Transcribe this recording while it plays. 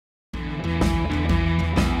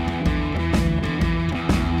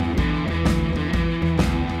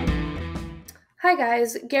Hi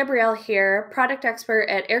guys, Gabrielle here, product expert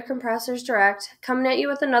at Air Compressors Direct, coming at you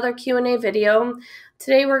with another Q&A video.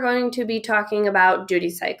 Today we're going to be talking about duty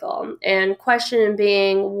cycle, and question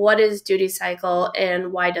being, what is duty cycle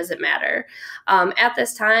and why does it matter? At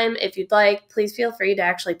this time, if you'd like, please feel free to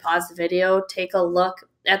actually pause the video, take a look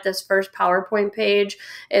at this first PowerPoint page.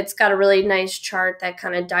 It's got a really nice chart that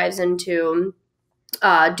kind of dives into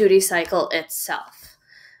duty cycle itself.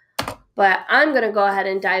 But I'm going to go ahead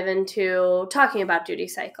and dive into talking about duty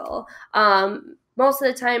cycle. Most of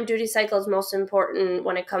the time, duty cycle is most important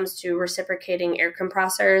when it comes to reciprocating air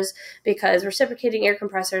compressors, because reciprocating air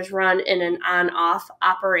compressors run in an on-off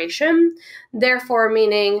operation. Therefore,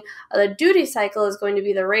 meaning the duty cycle is going to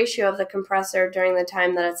be the ratio of the compressor during the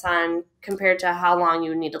time that it's on compared to how long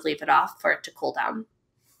you need to leave it off for it to cool down.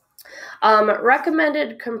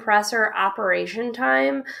 Recommended compressor operation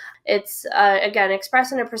time, it's again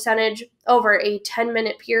expressed in a percentage over a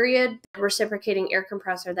 10-minute period. Reciprocating air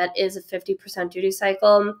compressor that is a 50% duty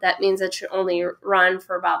cycle, that means it should only run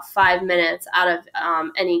for about 5 minutes out of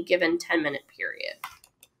any given 10-minute period.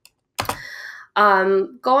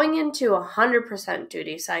 Going into 100%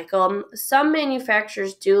 duty cycle, some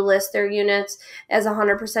manufacturers do list their units as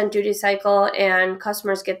 100% duty cycle, and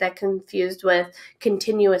customers get that confused with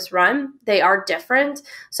continuous run. They are different.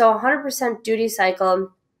 So 100% duty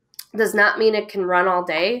cycle does not mean it can run all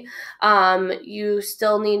day. You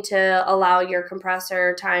still need to allow your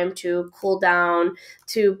compressor time to cool down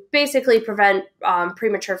to basically prevent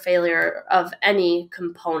premature failure of any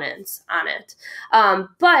components on it.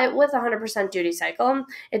 But with 100% duty cycle,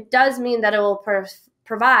 it does mean that it will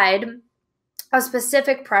provide a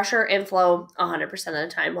specific pressure inflow 100% of the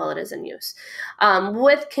time while it is in use.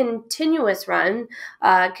 With continuous run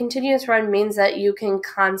means that you can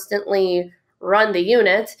constantly run the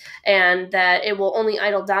unit and that it will only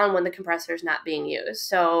idle down when the compressor is not being used.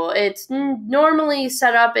 So it's normally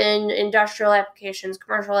set up in industrial applications,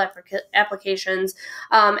 commercial applications,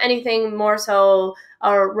 anything more so.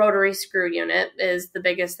 A rotary screw unit is the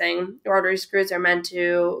biggest thing. Rotary screws are meant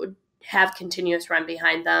to have continuous run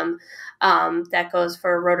behind them. That goes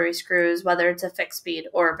for rotary screws, whether it's a fixed speed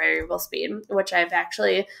or a variable speed, which I've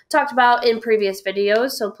actually talked about in previous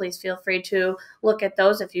videos. So please feel free to look at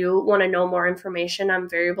those if you want to know more information on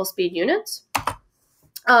variable speed units.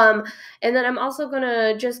 And then I'm also going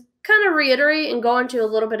to just kind of reiterate and go into a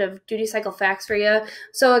little bit of duty cycle facts for you.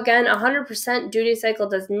 So again, 100% duty cycle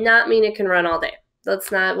does not mean it can run all day.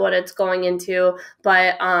 That's not what it's going into,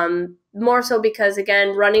 but more so because,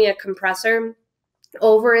 again, running a compressor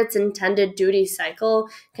over its intended duty cycle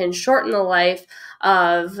can shorten the life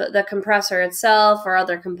of the compressor itself or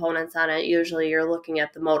other components on it. Usually you're looking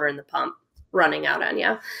at the motor and the pump running out on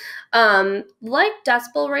you. Like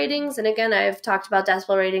decibel ratings, and again, I've talked about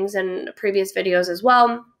decibel ratings in previous videos as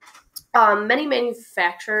well. Many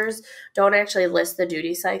manufacturers don't actually list the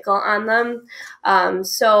duty cycle on them.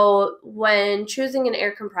 So when choosing an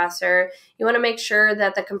air compressor, you want to make sure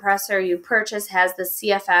that the compressor you purchase has the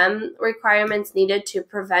CFM requirements needed to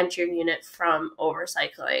prevent your unit from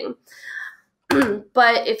overcycling.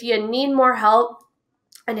 But if you need more help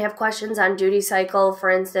and have questions on duty cycle, for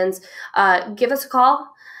instance, give us a call.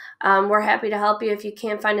 We're happy to help you. If you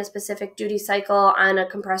can't find a specific duty cycle on a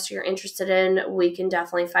compressor you're interested in, we can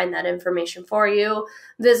definitely find that information for you.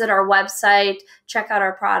 Visit our website, check out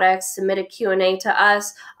our products, submit a Q&A to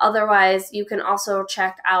us. Otherwise, you can also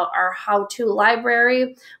check out our how-to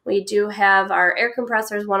library. We do have our Air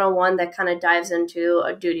Compressors 101 that kind of dives into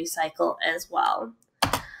a duty cycle as well.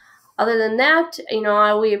 Other than that,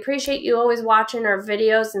 we appreciate you always watching our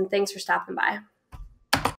videos, and thanks for stopping by.